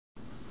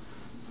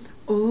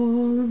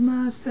all of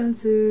my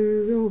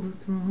senses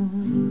overthrown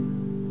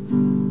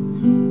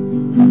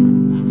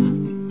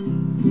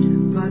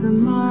by the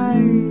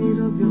might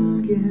of your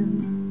skin.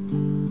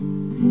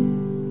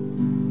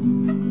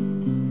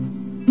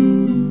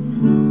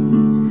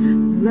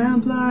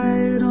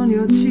 Lamplight on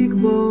your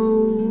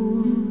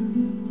cheekbone,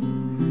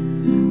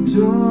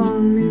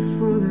 drawn me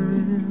further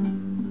in.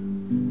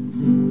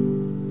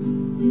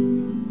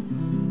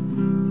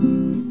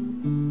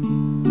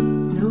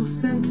 No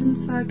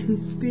sentence I can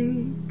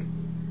speak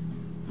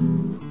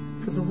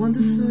for the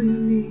wonder so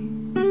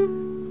unique,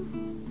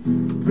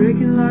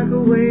 breaking like a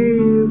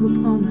wave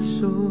upon the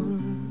shore.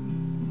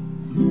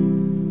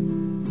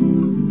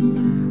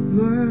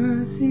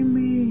 Mercy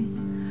me,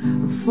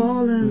 I'm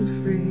falling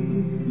free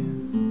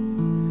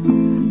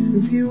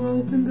since you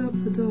opened up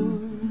the door.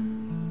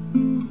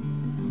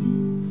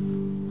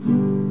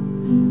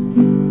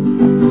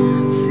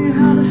 See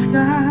how the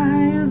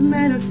sky is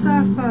made of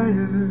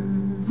sapphire,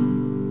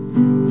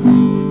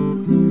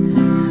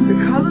 the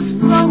colors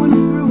flowing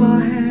through our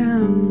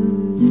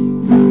hands.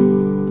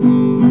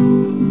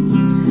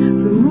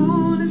 The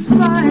moon is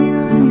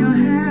fire in your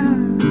hair,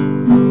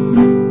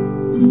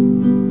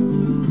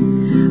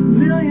 a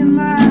million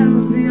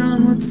miles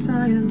beyond what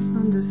science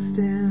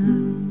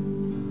understands.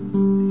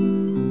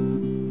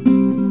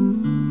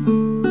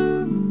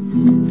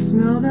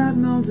 Smell that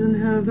mountain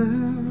heather,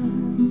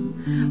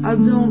 I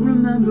don't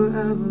remember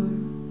ever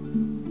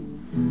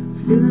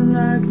feeling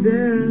like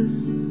this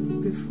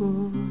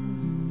before.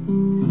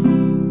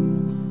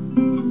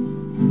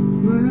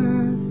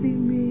 Mercy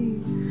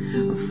me,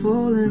 I'm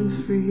falling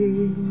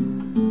free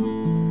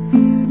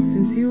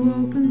since you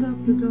opened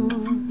up the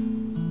door.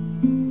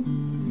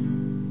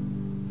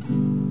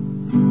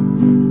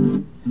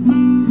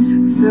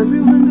 If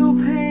every window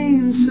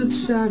pane should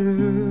shatter,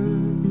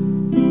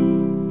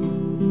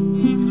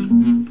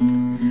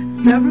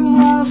 if every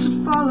wall should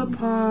fall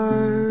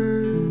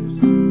apart,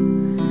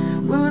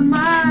 well, it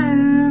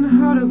might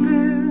hurt a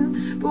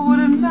bit, but would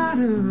it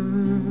matter?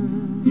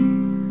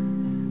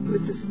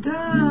 With this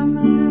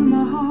diamond in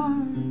my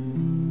heart,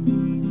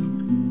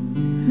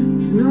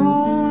 there's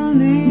no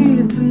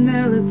need to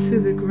nail it to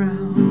the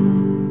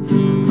ground,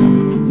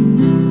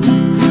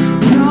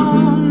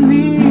 no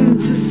need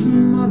to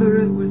smother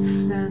it with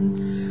scent.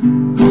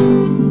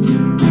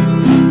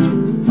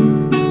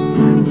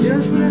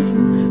 Just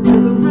listen to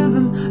the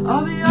rhythm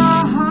of your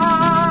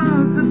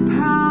heart that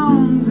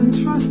pounds and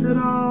trust it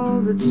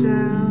all to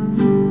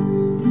chance.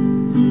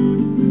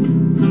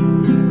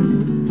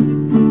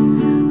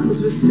 'Cause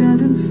we're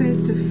standing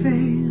face to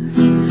face,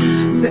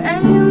 the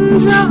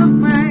angel of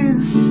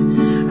grace,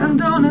 and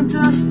don't it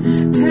just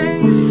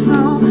taste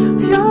so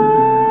pure?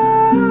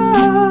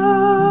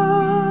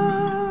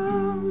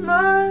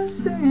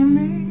 Mercy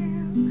me,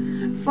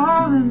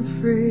 falling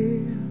free.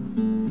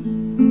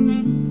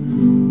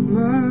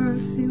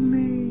 Mercy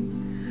me,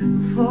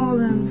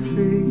 falling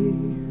free.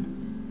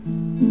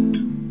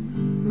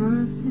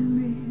 Mercy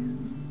me,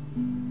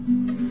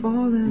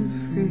 falling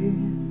free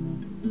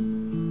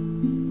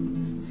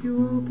since you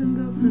opened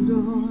up the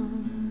door.